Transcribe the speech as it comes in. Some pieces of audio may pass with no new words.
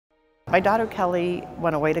My daughter Kelly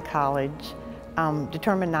went away to college,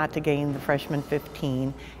 determined not to gain the freshman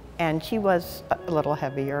 15, and she was a little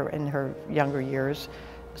heavier in her younger years.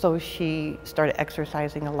 So she started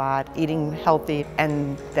exercising a lot, eating healthy,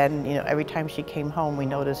 and then, every time she came home, we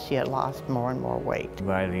noticed she had lost more and more weight.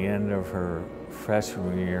 By the end of her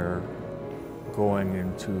freshman year, going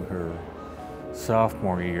into her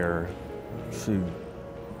sophomore year, she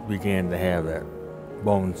began to have that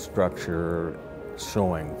bone structure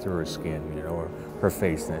showing through her skin, her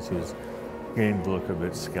face, and she was getting to look a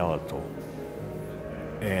bit skeletal.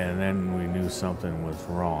 And then we knew something was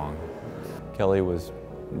wrong. Kelly was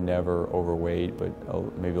never overweight, but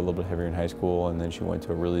maybe a little bit heavier in high school, and then she went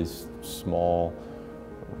to a really small,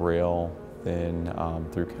 rail thin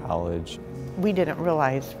through college. We didn't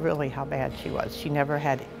realize really how bad she was. She never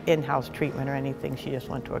had in-house treatment or anything. She just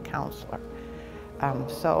went to a counselor.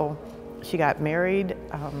 So she got married,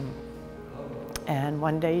 and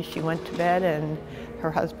one day she went to bed and her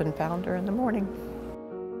husband found her in the morning.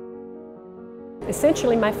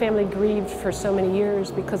 Essentially, my family grieved for so many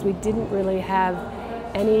years because we didn't really have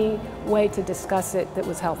any way to discuss it that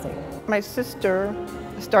was healthy. My sister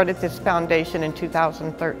started this foundation in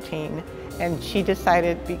 2013, and she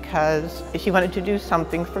decided because she wanted to do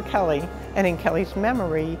something for Kelly and in Kelly's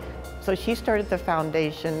memory, so she started the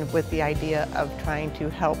foundation with the idea of trying to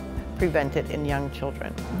help prevent it in young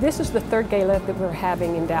children. This is the third gala that we're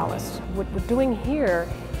having in Dallas. What we're doing here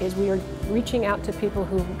is we are reaching out to people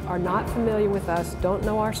who are not familiar with us, don't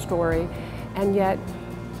know our story, and yet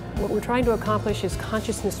what we're trying to accomplish is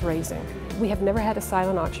consciousness raising. We have never had a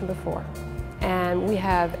silent auction before, and we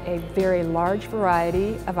have a very large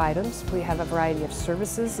variety of items. We have a variety of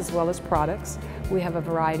services as well as products. We have a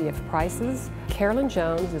variety of prices. Carolyn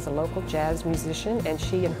Jones is a local jazz musician, and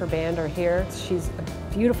she and her band are here. She's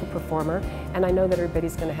a beautiful performer, and I know that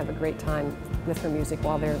everybody's going to have a great time with her music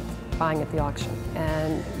while they're buying at the auction.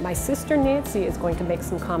 And my sister Nancy is going to make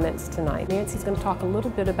some comments tonight. Nancy's going to talk a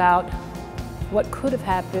little bit about what could have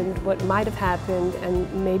happened, what might have happened,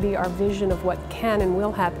 and maybe our vision of what can and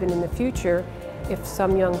will happen in the future if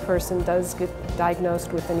some young person does get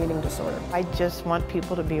diagnosed with an eating disorder. I just want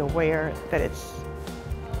people to be aware that it's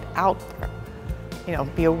out there.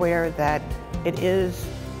 Be aware that it is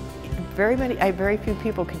very few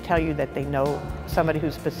people can tell you that they know somebody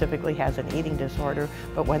who specifically has an eating disorder,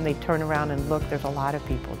 but when they turn around and look, there's a lot of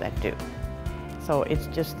people that do. So it's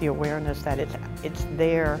just the awareness that it's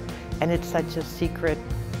there, and it's such a secret,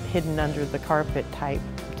 hidden under the carpet type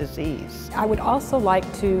disease. I would also like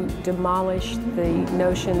to demolish the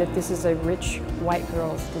notion that this is a rich white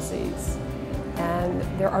girl's disease. And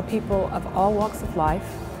there are people of all walks of life,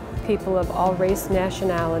 people of all race,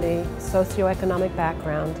 nationality, socioeconomic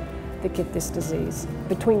background that get this disease.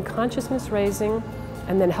 Between consciousness raising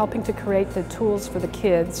and then helping to create the tools for the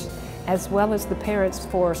kids, as well as the parents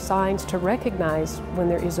for signs to recognize when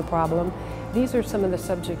there is a problem, these are some of the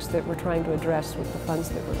subjects that we're trying to address with the funds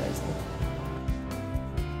that we're raising.